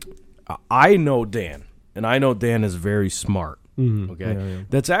 What? I know Dan, and I know Dan is very smart. Mm-hmm. Okay? Yeah.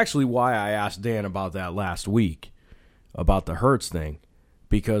 That's actually why I asked Dan about that last week, about the Hertz thing,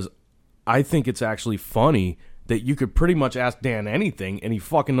 because I think it's actually funny that you could pretty much ask Dan anything, and he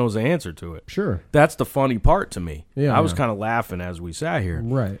fucking knows the answer to it. Sure. That's the funny part to me. Yeah, I was kind of laughing as we sat here.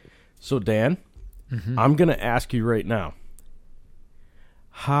 Right. So, Dan, I'm going to ask you right now,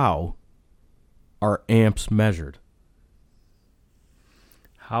 how are amps measured?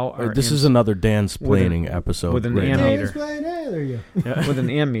 How are This is another Dan Splaining episode. with an right now. ammeter. There you go. With an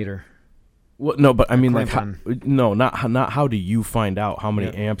ammeter. Well, no, but I mean, like, clamp not how do you find out how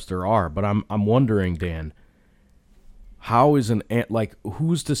many amps there are? But I'm wondering, Dan, how is an amp, like,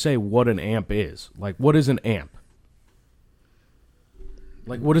 who's to say what an amp is? Like, what is an amp?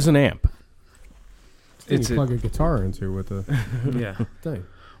 Like, what is an amp? It's you plug a guitar into with a thing.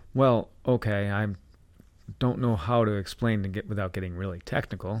 Well, okay, I don't know how to explain without getting really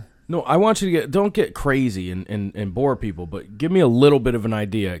technical. No, I want you to don't get crazy and bore people, but give me a little bit of an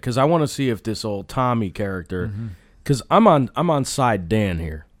idea, because I want to see if this old Tommy character, because I'm on side Dan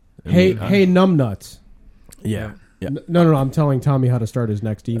here. Hey, numbnuts. Yeah. Yeah. No. I'm telling Tommy how to start his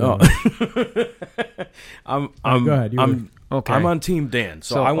next email. Oh. Go ahead. Okay. I'm on Team Dan,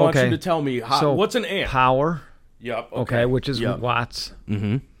 so I want you to tell me what's an amp. Power. Yep. Okay, which is watts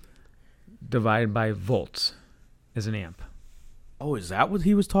divided by volts is an amp. Oh, is that what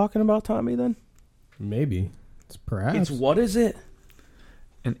he was talking about, Tommy? Then maybe it's perhaps. It's what is it?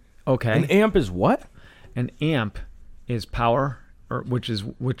 An amp is what? An amp is power, which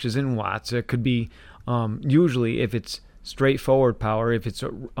is in watts. It could be usually if it's straightforward power. If it's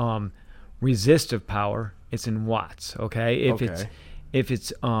resistive power, it's in watts. Okay. If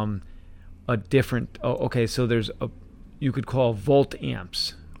it's a a different. Okay, so there's you could call volt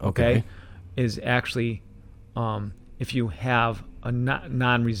amps. Okay, is actually if you have a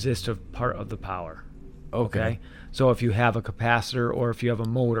non-resistive part of the power. Okay. So if you have a capacitor or if you have a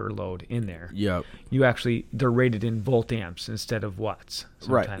motor load in there, they're rated in volt amps instead of watts.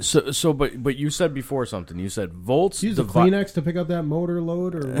 Sometimes. Right. But you said before something. You said volts. Use a Kleenex to pick up that motor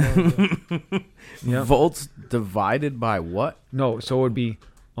load, or what? Volts divided by what? No. So it would be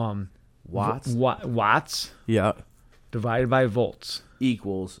watts. Watts. Yeah. Divided by volts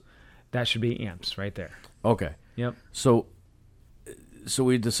equals. That should be amps right there. Okay. Yep. So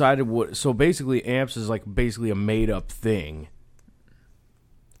we decided what. So basically, amps is like basically a made up thing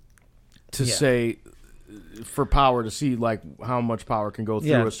to say for power to see like how much power can go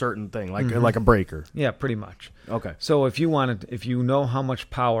through a certain thing, like a breaker. Yeah, pretty much. Okay. So if you know how much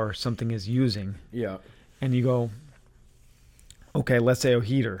power something is using, and you go, okay, let's say a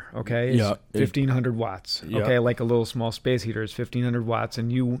heater, okay, is 1,500 watts. Okay, like a little small space heater is 1,500 watts,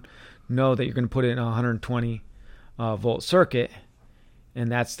 and you know that you're going to put it in a 120 volt circuit. And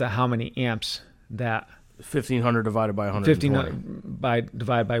that's how many amps that 1,500 divided by 120. 1,500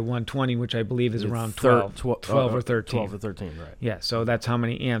 divided by 120, which I believe is around 12 or 13. 12 or 13, right? Yeah, so that's how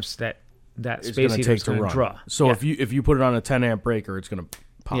many amps that it's space heater is going to draw. So if you put it on a 10 amp breaker, it's going to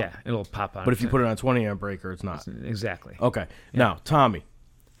pop. Yeah, it'll pop on. But if you put it on a 20 amp breaker, it's not. Exactly. Okay. Yeah. Now, Tommy,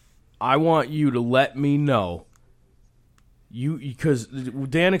 I want you to let me know. Because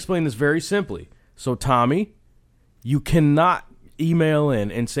Dan explained this very simply. So Tommy, you cannot email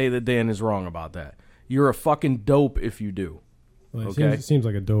in and say that Dan is wrong about that. You're a fucking dope if you do. Well, it seems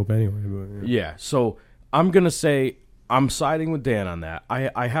like a dope anyway. But yeah, so I'm going to say I'm siding with Dan on that.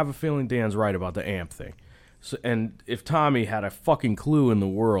 I have a feeling Dan's right about the amp thing. So, and if Tommy had a fucking clue in the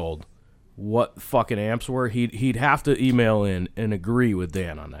world what fucking amps were, he'd have to email in and agree with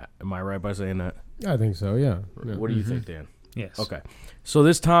Dan on that. Am I right by saying that? I think so, yeah. What do you think, Dan? Yes. Okay. So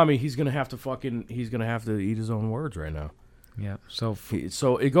this Tommy, he's going to have to eat his own words right now. Yeah. So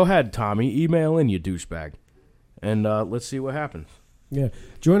go ahead, Tommy. Email in, you douchebag, and let's see what happens. Yeah.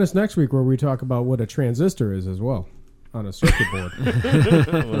 Join us next week where we talk about what a transistor is as well on a circuit board.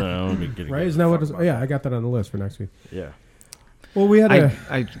 Right? Isn't that what? I got that on the list for next week. Yeah. Well, we had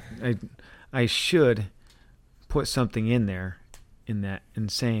I should put something in there in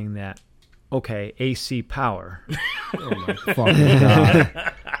saying that. Okay, AC power. Oh my fucking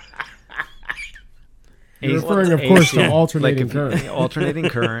god. You're referring, of course, to alternating current. Alternating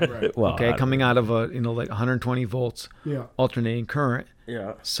current. Right. Well, okay, coming out of like 120 volts. Yeah. Alternating current.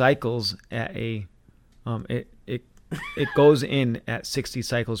 Yeah. Cycles at it goes in at 60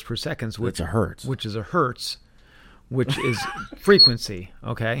 cycles per second, which is a hertz, which is frequency.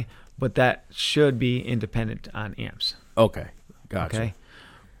 Okay, but that should be independent on amps. Okay, gotcha. Okay.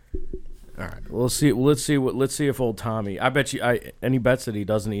 All right. Well, let's see if old Tommy. I bet you. Any bets that he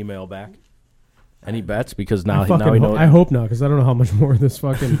doesn't email back. Any bets? Because now he knows. I hope not, because I don't know how much more of this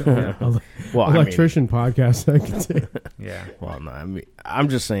fucking electrician podcast I can take. Yeah. Well, no, I'm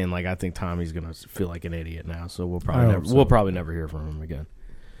just saying. Like, I think Tommy's gonna feel like an idiot now, so we'll probably never hear from him again.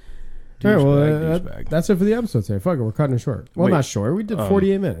 All right. Well, that's it for the episode today. Fuck it, we're cutting it short. Well, not short. We did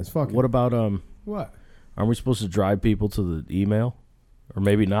 48 minutes. Fuck it. What about What? Aren't we supposed to drive people to the email? Or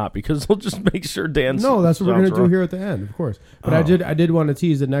maybe not, because they'll just make sure Dan's. No, that's what we're going to do here at the end, of course. But I did want to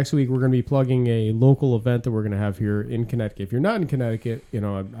tease that next week we're going to be plugging a local event that we're going to have here in Connecticut. If you're not in Connecticut, I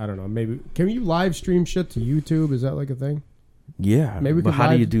don't know, maybe can you live stream shit to YouTube? Is that like a thing? Yeah, maybe. But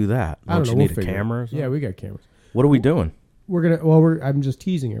how do you do that? I don't know. You need a camera? Yeah, we got cameras. What are we doing? We're gonna. Well, I'm just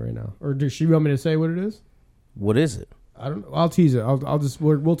teasing it right now. Or does she want me to say what it is? What is it? I don't know. I'll tease it. I'll just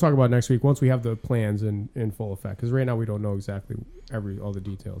we'll talk about it next week once we have the plans in full effect. Because right now we don't know exactly all the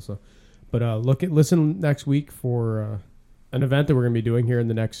details. So, but listen next week for an event that we're going to be doing here in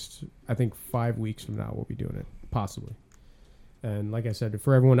the next, I think 5 weeks from now. We'll be doing it possibly. And like I said,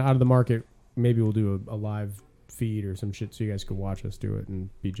 for everyone out of the market, maybe we'll do a live feed or some shit so you guys can watch us do it and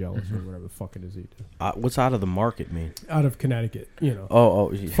be jealous or whatever the fuck it is you do. What's out of the market mean? Out of Connecticut, yeah.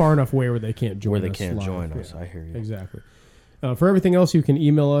 Far enough away where they can't join us. Where they can't live. join us. Yeah, I hear you. Exactly. For everything else, you can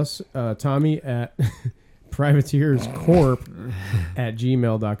email us, Tommy at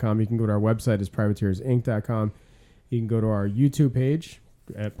privateerscorp@gmail.com. You can go to our website, it's privateersinc.com. You can go to our YouTube page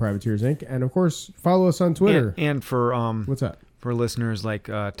at Privateers Inc. And, of course, follow us on Twitter. And for what's that? For listeners like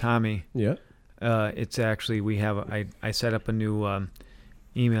Tommy, yeah, it's actually I set up a new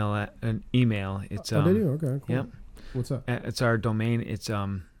email. It's did you? Okay, cool. Yep. What's that? It's our domain. It's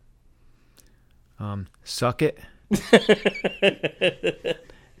suck it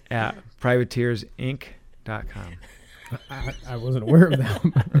at privateersinc.com. I wasn't aware of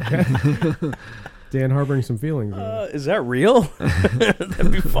that. Okay. Dan harboring some feelings. Is that real?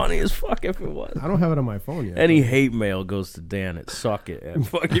 That'd be funny as fuck if it was. I don't have it on my phone yet. Any hate mail goes to Dan at Suckit at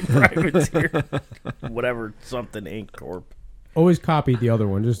fucking Privateer. Whatever, something Inc. Corp. Always copy the other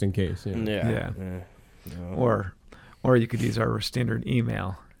one just in case. You know? Yeah. No. Or you could use our standard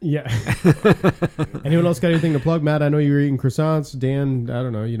email. Yeah. Anyone else got anything to plug? Matt, I know you were eating croissants. Dan, I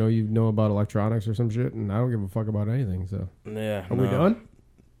don't know. You know about electronics or some shit, and I don't give a fuck about anything. So, Yeah. are we done?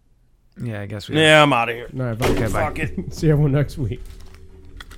 Yeah, I guess we. Yeah, I'm out of here. All right, Okay, bye. Fuck it. See everyone next week.